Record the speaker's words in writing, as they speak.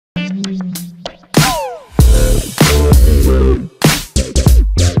So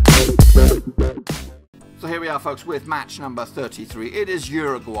here we are, folks, with match number 33. It is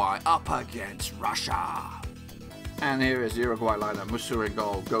Uruguay up against Russia. And here is Uruguay lineup: Musura in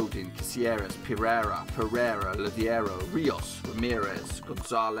goal, Godin, Sierras, Pereira, Liviero, Rios, Ramirez,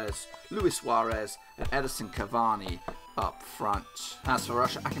 Gonzalez, Luis Suarez, and Edison Cavani up front. As for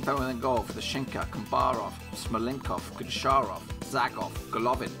Russia, Akinfenwa in goal for the Shinka, Kombarov, Smolinkov, Kudasharov, Zagov,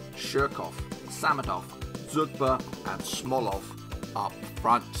 Golovin, Shirkov, Samadov, Zugba, and Smolov up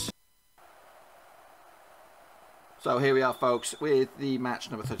front. So here we are, folks, with the match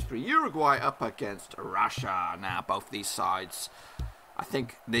number 33. Uruguay up against Russia. Now, both these sides, I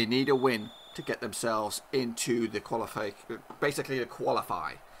think they need a win to get themselves into the basically to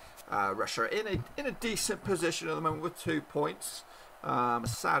qualify. Russia in a decent position at the moment with 2 points.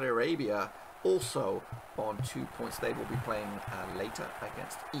 Saudi Arabia also on 2 points. They will be playing later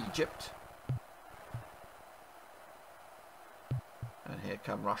against Egypt. And here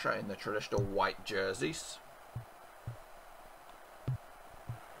come Russia in the traditional white jerseys.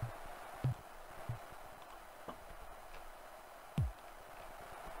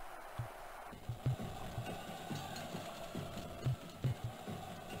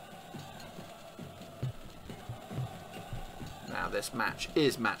 Now this match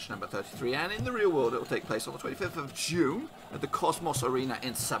is match number 33, and in the real world it will take place on the 25th of June at the Cosmos Arena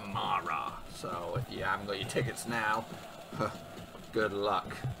in Samara. So if you haven't got your tickets now, good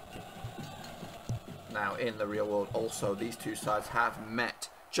luck. Now in the real world also, these two sides have met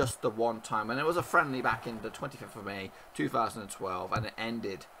just the one time, and it was a friendly back in the 25th of May 2012, and it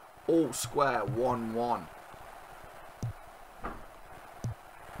ended all square 1-1.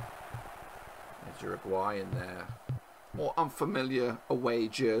 There's Uruguay in there. More unfamiliar away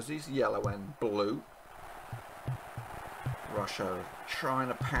jerseys, yellow and blue. Russia trying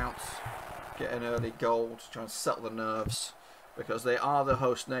to pounce, get an early goal to try and settle the nerves, because they are the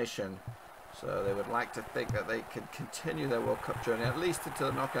host nation. So they would like to think that they can continue their World Cup journey, at least into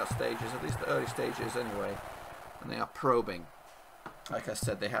the knockout stages, at least the early stages anyway. And they are probing. Like I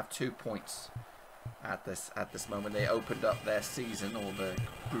said, they have 2 points at this moment. They opened up their season, or the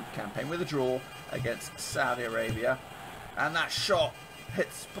group campaign, with a draw against Saudi Arabia. And that shot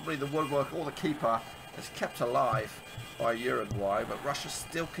hits probably the woodwork, or the keeper. It's kept alive by Uruguay, but Russia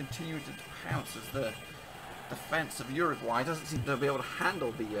still continued to pounce as the defense of Uruguay doesn't seem to be able to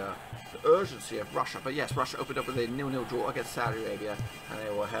handle the urgency of Russia. But yes, Russia opened up with a 0-0 draw against Saudi Arabia, and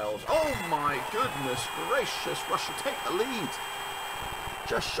they were held. Oh my goodness gracious, Russia take the lead.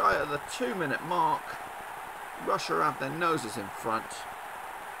 Just shy of the 2-minute mark. Russia have their noses in front.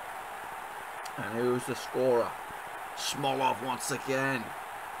 And who's the scorer? Smolov once again.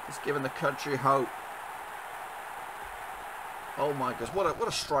 He's given the country hope. Oh my goodness, what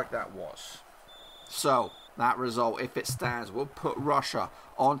a strike that was. So, that result, if it stands, will put Russia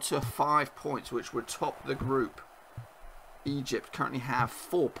onto 5 points, which would top the group. Egypt currently have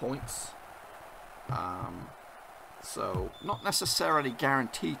 4 points. So, not necessarily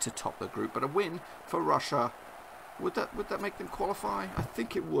guaranteed to top the group, but a win for Russia, would that make them qualify? I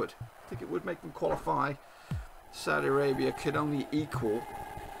think it would. I think it would make them qualify. Saudi Arabia could only equal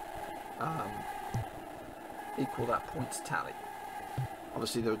that points tally.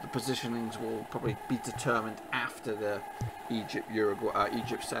 Obviously, the positionings will probably be determined after the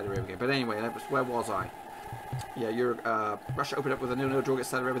Egypt-Saudi Arabia game. But anyway, where was I? Yeah, Russia opened up with a 0-0 draw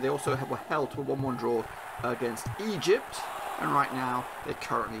against Saudi Arabia. They also were held to a 1-1 draw against Egypt, and right now they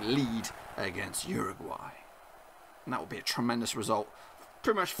currently lead against Uruguay. And that will be a tremendous result,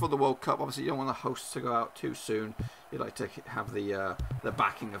 pretty much for the World Cup. Obviously, you don't want the hosts to go out too soon. You like to have the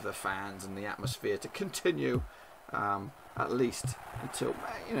backing of the fans and the atmosphere to continue, at least until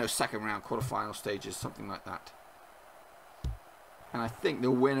second round, quarterfinal stages, something like that. And I think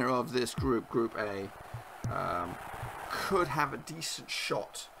the winner of this group, Group A, could have a decent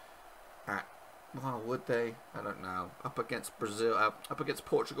shot at. Well, would they? I don't know. Up against Brazil, up against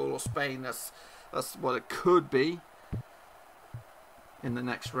Portugal or Spain. That's what it could be in the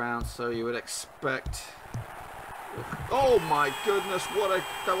next round. So you would expect. Oh my goodness! I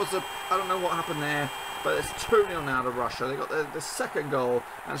don't know what happened there, but it's 2-0 now to Russia. They got the second goal,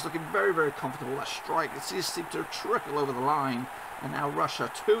 and it's looking very, very comfortable. That strike, it just seemed to trickle over the line, and now Russia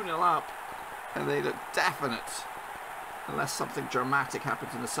 2-0 up, and they look definite. Unless something dramatic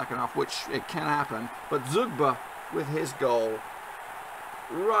happens in the second half, which it can happen. But Zugba with his goal,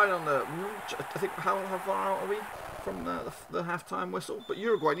 right on the. I think how far out are we from the half-time whistle? But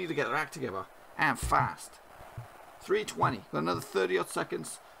Uruguay need to get their act together, and fast. 3:20, another 30-odd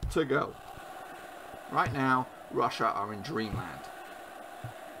seconds to go. Right now, Russia are in dreamland.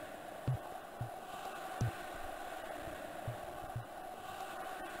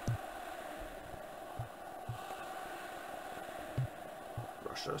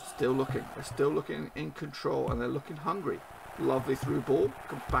 Russia still looking. They're still looking in control, and they're looking hungry. Lovely through ball.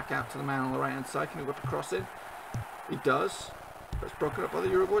 Comes back out to the man on the right-hand side. Can he whip a cross in? He does. But it's broken up by the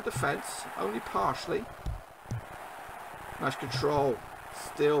Uruguay defence. Only partially. Nice control.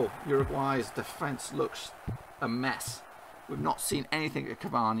 Still, Uruguay's defence looks a mess. We've not seen anything at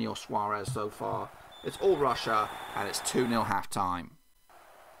Cavani or Suarez so far. It's all Russia, and it's 2-0 half-time.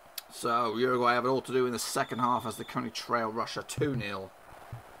 So, Uruguay have it all to do in the second half as they currently trail Russia 2-0.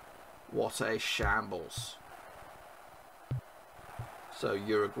 What a shambles. So,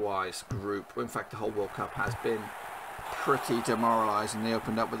 Uruguay's group, in fact the whole World Cup, has been pretty demoralising. They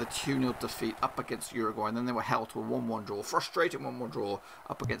opened up with a 2-0 defeat up against Uruguay, and then they were held to a 1-1 draw. Frustrating 1-1 draw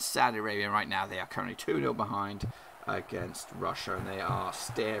up against Saudi Arabia. Right now they are currently 2-0 behind against Russia, and they are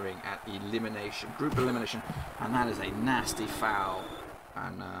staring at elimination, group elimination, and that is a nasty foul.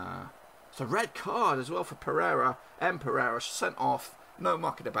 And it's a red card as well for Pereira. Pereira sent off, no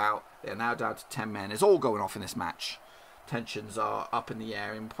mucking about. They are now down to 10 men. It's all going off in this match. Tensions are up in the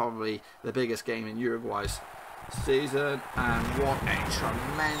air in probably the biggest game in Uruguay's season. And what a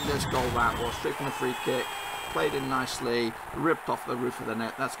tremendous goal that was. Straight from the free kick, played in nicely, ripped off the roof of the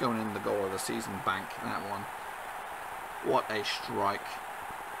net. That's going in the goal of the season bank, that one. What a strike.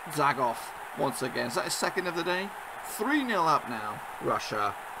 Zagov once again. Is that his second of the day? 3-0 up now,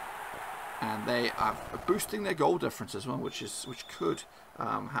 Russia, and they are boosting their goal difference as well, which could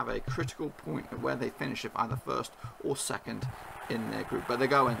have a critical point at where they finish, if either first or second in their group. But they're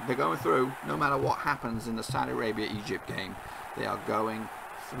going through. No matter what happens in the Saudi Arabia-Egypt game, they are going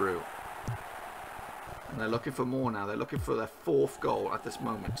through, and they're looking for more now. They're looking for their 4th goal at this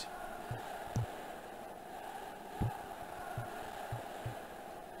moment.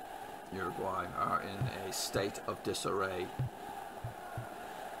 Uruguay are in a state of disarray.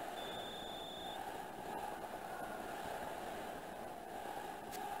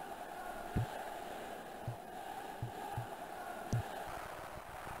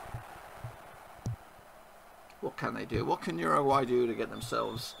 What can they do? What can Uruguay do to get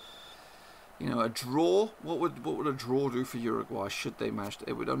themselves, a draw? What would a draw do for Uruguay should they manage to?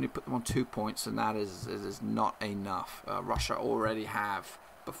 It would only put them on 2 points, and that is not enough. Russia already have,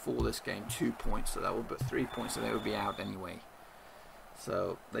 before this game, 2 points, so that would put 3 points, and they would be out anyway.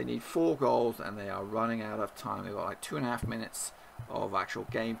 So they need 4 goals, and they are running out of time. They've got like 2.5 minutes of actual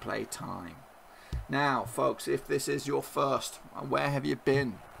gameplay time. Now, folks, if this is your first, where have you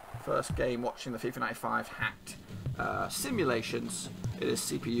been? First game watching the FIFA 95 hacked simulations. It is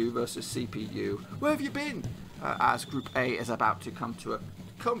CPU versus CPU. Where have you been? As Group A is about to come to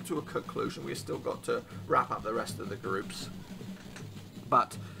a conclusion. We've still got to wrap up the rest of the groups.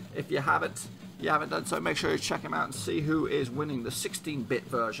 But if you haven't done so, make sure you check them out and see who is winning the 16-bit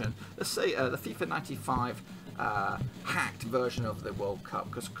version. Let's say the FIFA 95 hacked version of the World Cup,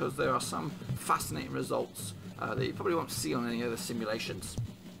 because there are some fascinating results that you probably won't see on any other simulations.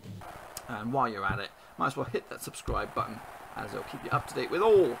 And while you're at it, might as well hit that subscribe button, as it'll keep you up to date with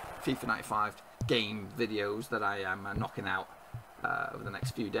all FIFA 95 game videos that I am knocking out over the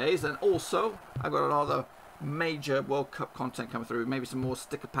next few days. And also, I've got a lot of major World Cup content coming through, maybe some more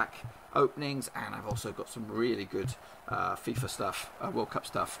sticker pack openings, and I've also got some really good FIFA stuff, World Cup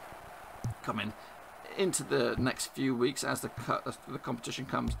stuff coming into the next few weeks as the competition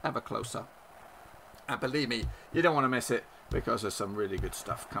comes ever closer. And believe me, you don't want to miss it, because there's some really good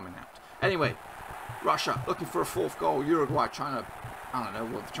stuff coming out. Anyway, Russia looking for a 4th goal. Uruguay trying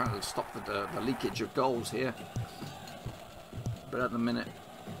to stop the leakage of goals here. But at the minute,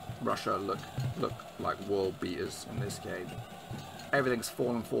 Russia look like world beaters in this game. Everything's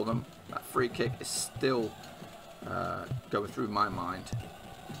fallen for them. That free kick is still going through my mind.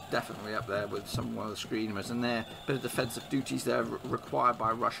 Definitely up there with one of the screamers, and there bit of defensive duties there required by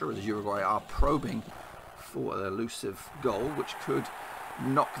Russia, as Uruguay are probing for an elusive goal, which could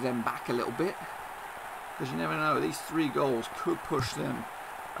knock them back a little bit, because you never know, these 3 goals could push them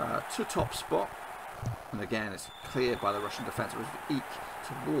to top spot. And again, it's cleared by the Russian defence. It was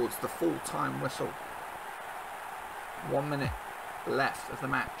eke towards the full-time whistle. 1 minute left of the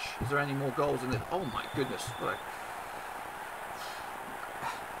match. Is there any more goals in it? Oh my goodness,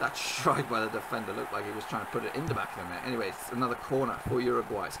 that strike by the defender looked like he was trying to put it in the back of the net. Anyway, it's another corner for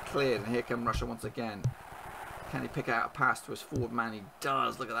Uruguay. It's cleared, and here come Russia once again. Can he pick out a pass to his forward man? He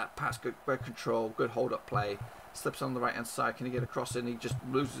does. Look at that pass. Good control. Good hold-up play. Slips on the right-hand side. Can he get a cross in? He just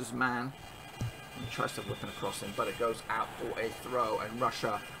loses his man. He tries to whip a cross in, but it goes out for a throw. And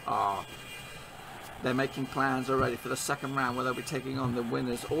Russia they're making plans already for the second round, where they'll be taking on the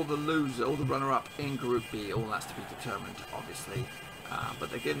winners or the loser or the runner-up in Group B. All that's to be determined, obviously. But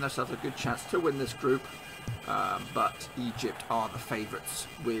they're giving themselves a good chance to win this group. But Egypt are the favourites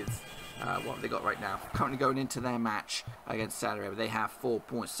with what have they got right now. Currently going into their match against Saudi Arabia, they have 4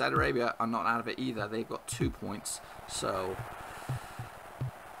 points. Saudi Arabia are not out of it either. They've got 2 points. So,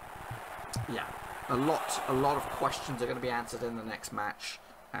 yeah, a lot of questions are going to be answered in the next match.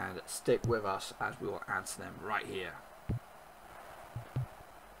 And stick with us as we will answer them right here.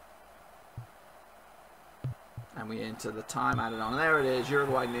 And we enter the time added on. There it is,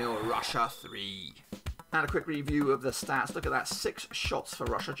 Uruguay 0, Russia 3. And a quick review of the stats. Look at that, 6 shots for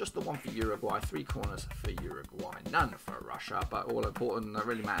Russia, just the one for Uruguay, 3 corners for Uruguay, none for Russia. But all important that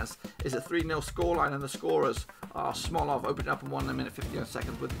really matters is a 3-0 scoreline, and the scorers are Smolov opening up in 1 minute 59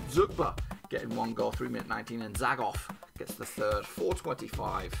 seconds with Zugba getting 1 goal, 3 minute 19, and Zagov gets the third,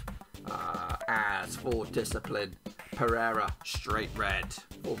 4:25. As for discipline, Pereira straight red,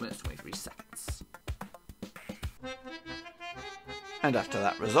 4 minutes 23 seconds. And after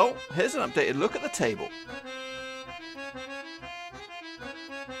that result, here's an updated look at the table.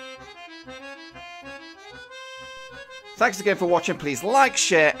 Thanks again for watching. Please like,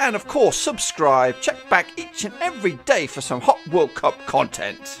 share, and of course subscribe. Check back each and every day for some hot World Cup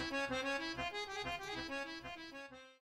content.